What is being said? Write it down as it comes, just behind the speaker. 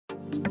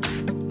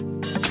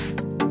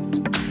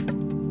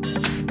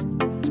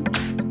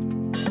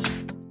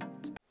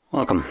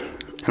Welcome.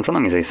 In front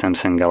of me is a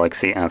Samsung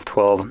Galaxy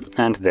F12,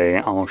 and today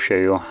I'll show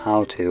you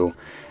how to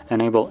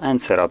enable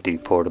and set up the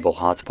portable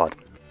hotspot.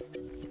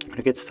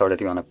 To get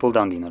started, you want to pull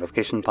down the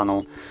notification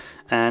panel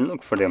and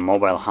look for the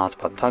mobile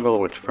hotspot toggle,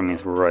 which for me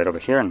is right over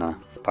here in the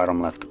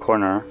bottom left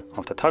corner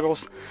of the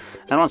toggles.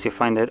 And once you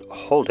find it,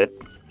 hold it.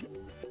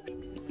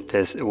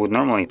 This would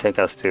normally take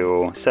us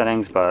to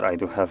settings, but I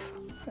do have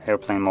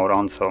airplane mode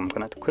on, so I'm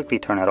going to quickly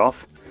turn it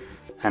off.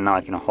 And now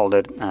I can hold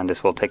it, and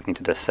this will take me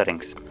to the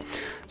settings.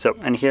 So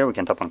in here we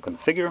can tap on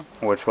configure,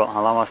 which will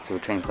allow us to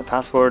change the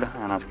password.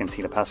 And as you can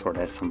see, the password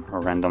is some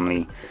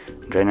randomly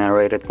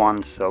generated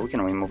one, so we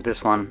can remove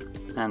this one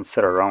and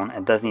set our own.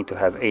 It does need to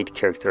have 8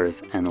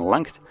 characters in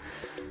length.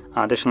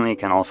 Additionally, you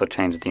can also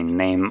change the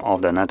name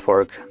of the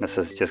network. This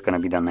is just going to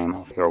be the name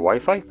of your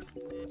Wi-Fi.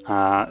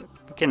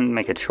 You can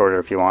make it shorter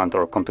if you want,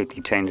 or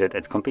completely change it.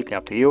 It's completely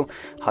up to you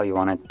how you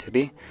want it to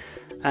be.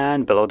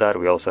 And below that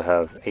we also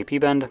have AP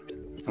band.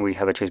 We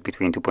have a choice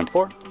between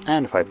 2.4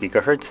 and 5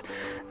 GHz.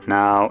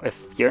 Now,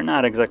 if you're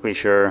not exactly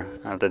sure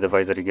of the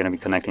device that you're going to be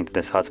connecting to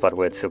this hotspot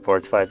with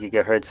supports 5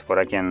 GHz, what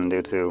I can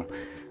do to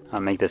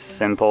make this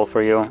simple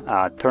for you,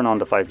 turn on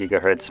the 5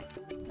 GHz.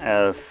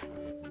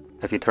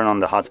 If you turn on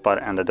the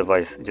hotspot and the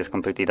device just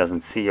completely doesn't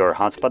see your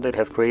hotspot that you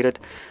have created,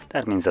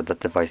 that means that the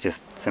device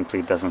just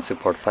simply doesn't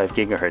support 5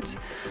 GHz.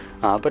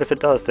 But if it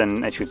does,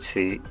 then it should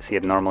see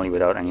it normally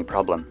without any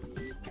problem.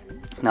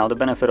 Now, the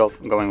benefit of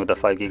going with the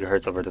 5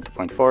 GHz over the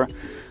 2.4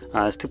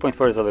 is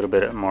 2.4 is a little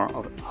bit more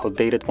of an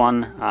outdated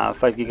one. 5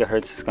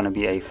 GHz is going to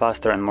be a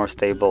faster and more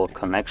stable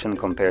connection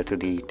compared to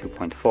the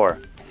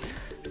 2.4.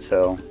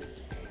 So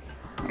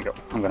there we go.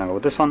 I'm going to go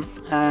with this one.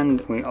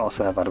 And we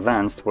also have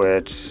advanced,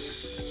 which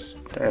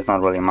there's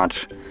not really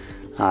much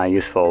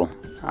useful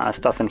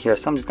stuff in here.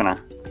 So I'm just going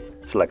to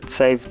select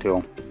save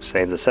to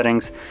save the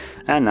settings,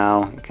 and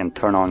now you can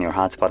turn on your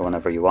hotspot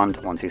whenever you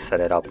want. Once you set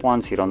it up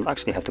once, you don't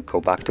actually have to go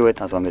back to it,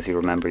 as long as you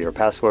remember your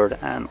password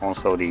and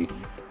also the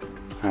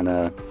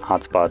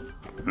hotspot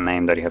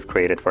name that you have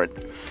created for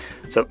it.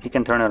 So you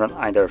can turn it on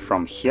either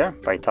from here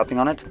by tapping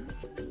on it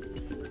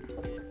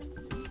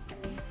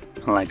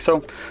like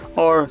so,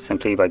 or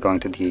simply by going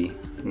to the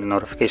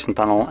notification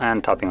panel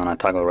and tapping on a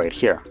toggle right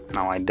here.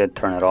 Now, I did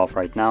turn it off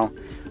right now,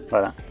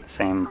 but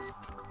same,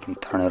 you can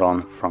turn it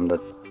on from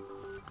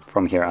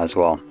here as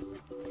well.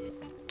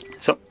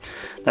 So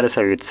that is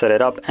how you'd set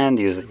it up and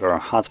use your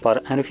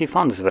hotspot. And if you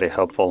found this very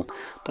helpful,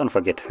 don't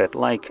forget to hit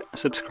like,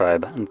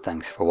 subscribe, and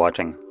thanks for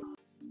watching.